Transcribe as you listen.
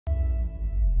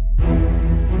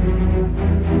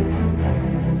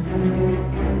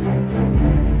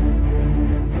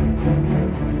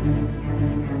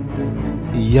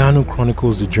Iyanu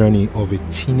chronicles the journey of a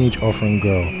teenage orphan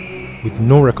girl with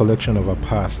no recollection of her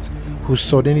past, who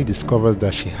suddenly discovers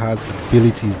that she has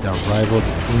abilities that rival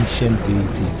the ancient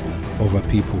deities of her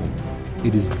people.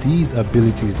 It is these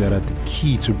abilities that are the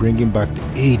key to bringing back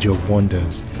the Age of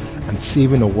Wonders and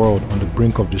saving a world on the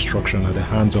brink of destruction at the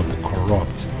hands of the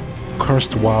corrupt,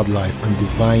 cursed wildlife and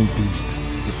divine beasts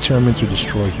determined to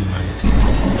destroy humanity.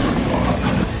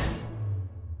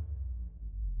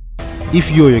 If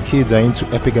you or your kids are into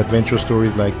epic adventure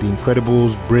stories like The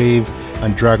Incredibles, Brave,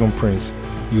 and Dragon Prince,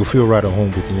 you'll feel right at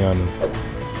home with Iyanu.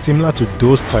 Similar to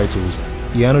those titles,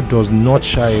 Iyanu does not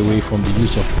shy away from the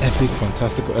use of epic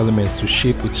fantastical elements to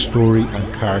shape its story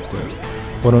and characters,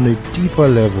 but on a deeper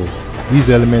level, these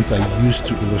elements are used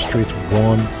to illustrate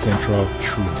one central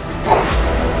truth.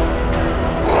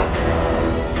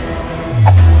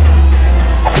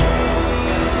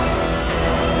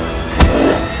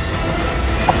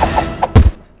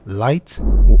 Light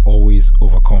will always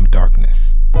overcome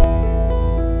darkness.